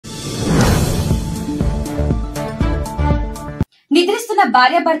ప్రేమించుకున్న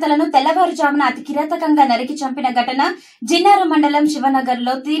భార్యాభర్తలను తెల్లవారుజామున అతి కిరాతకంగా నరికి చంపిన ఘటన జిన్నారం మండలం శివనగర్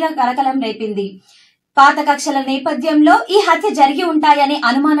లో తీవ్ర కలకలం రేపింది. పాత కక్షల నేపథ్యంలో ఈ హత్య జరిగి ఉంటాయని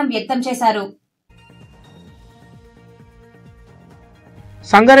అనుమానం వ్యక్తం చేశారు.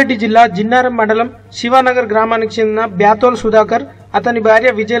 సంగారెడ్డి జిల్లా జిన్నారం మండలం శివనగర్ గ్రామానికి చెందిన బ్యాతోల్ సుధాకర్, అతని భార్య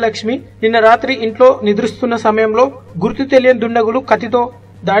విజయలక్ష్మి నిన్న రాత్రి ఇంట్లో నిద్రిస్తున్న సమయంలో గుర్తు తెలియని దుండగులు కత్తితో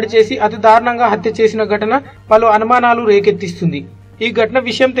దాడి చేసి అతి దారుణంగా హత్య చేసిన ఘటన పలు అనుమానాలు రేకెత్తిస్తుంది. ఈ ఘటన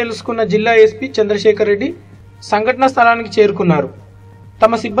విషయం తెలుసుకున్న జిల్లా ఎస్పీ చంద్రశేఖర్ రెడ్డి సంఘటన స్థలానికి చేరుకున్నారు.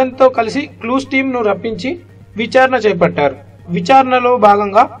 తమ సిబ్బందితో కలిసి క్లూస్ టీంను రప్పించి విచారణ చేపట్టారు. విచారణలో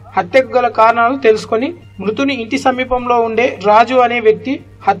భాగంగా హత్యకు గల కారణాలు తెలుసుకుని మృతుని ఇంటి సమీపంలో ఉండే రాజు అనే వ్యక్తి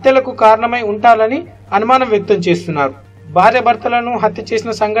హత్యలకు కారణమై ఉంటారని అనుమానం వ్యక్తం చేస్తున్నారు. భార్యాభర్తలను హత్య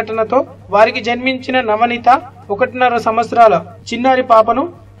చేసిన సంఘటనతో వారికి జన్మించిన నవనీత 1.5 సంవత్సరాల చిన్నారి పాపను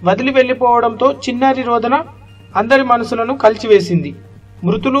వదిలి వెళ్లిపోవడంతో చిన్నారి రోదన అందరి మనసులను కలిచివేసింది.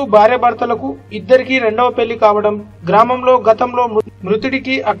 మృతులు భార్యాభర్తలకు ఇద్దరికీ రెండవ పెళ్లి కావడం, గ్రామంలో గతంలో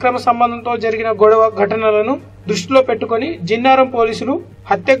మృతుడికి అక్రమ సంబంధంతో జరిగిన గొడవ ఘటనలను దృష్టిలో పెట్టుకుని జిన్నారం పోలీసులు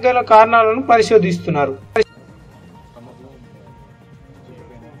హత్యకు గల కారణాలను పరిశోధిస్తున్నారు.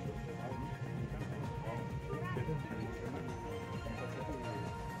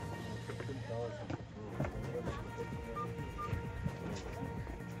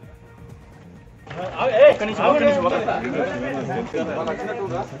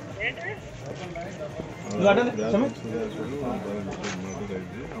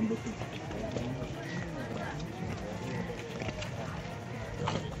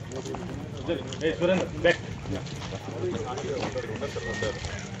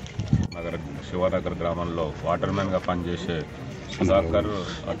 శివనగర్ గ్రామంలో వాటర్మెన్గా పనిచేసే సుధాకర్,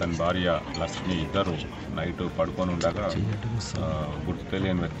 అతని భార్య లక్ష్మి ఇద్దరు నైట్ పడుకొని ఉండగా గుర్తు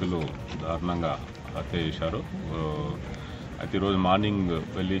తెలియని వ్యక్తులు దారుణంగా హత్య చేశారు. అయితే ఈరోజు మార్నింగ్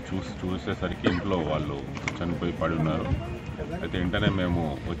వెళ్ళి చూసేసరికి ఇంట్లో వాళ్ళు చనిపోయి పడి ఉన్నారు. అయితే వెంటనే మేము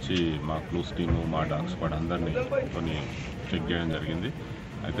వచ్చి మా క్లూస్ టీము, మా డాగ్ స్క్వాడ్ అందరినీ కొన్ని చెక్ చేయడం జరిగింది.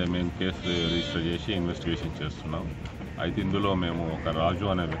 అయితే మేము కేసు రిజిస్టర్ చేసి ఇన్వెస్టిగేషన్ చేస్తున్నాం. అయితే ఇందులో మేము ఒక రాజు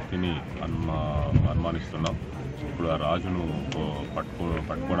అనే వ్యక్తిని అనుమానిస్తున్నాం. ఇప్పుడు ఆ రాజును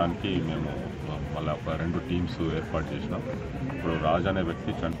పట్టుకోవడానికి మేము మళ్ళీ ఒక 2 టీమ్స్ ఏర్పాటు చేసినాం. ఇప్పుడు రాజు అనే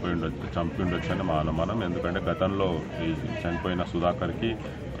వ్యక్తి చంపి ఉండొచ్చు అని మా అనుమానం. ఎందుకంటే గతంలో ఈ చనిపోయిన సుధాకర్కి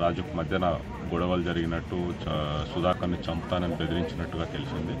రాజుకు మధ్యన గొడవలు జరిగినట్టు, సుధాకర్ని చంపుతానని బెదిరించినట్టుగా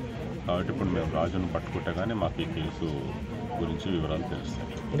తెలిసింది. కాబట్టి ఇప్పుడు మేము రాజును పట్టుకుంటే కానీ మాకు ఈ కేసు గురించి వివరాలు తెలుస్తాయి.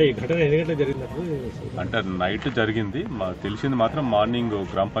 అంటే ఈ ఘటన ఎన్ని గంటలకు జరిగింది? అంటే నైట్ జరిగింది. మాకు తెలిసింది మాత్రం మార్నింగ్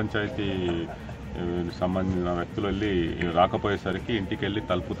గ్రామ పంచాయతీ సంబంధించిన వ్యక్తులు వెళ్ళి రాకపోయేసరికి ఇంటికి వెళ్ళి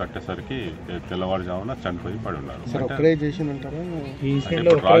తలుపు తట్టేసరికి తెల్లవారుజామున చనిపోయి పడి ఉన్నారు.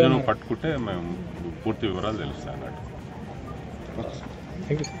 రాజును పట్టుకుంటే మేము పూర్తి వివరాలు తెలుస్తాయి అన్నట్టు.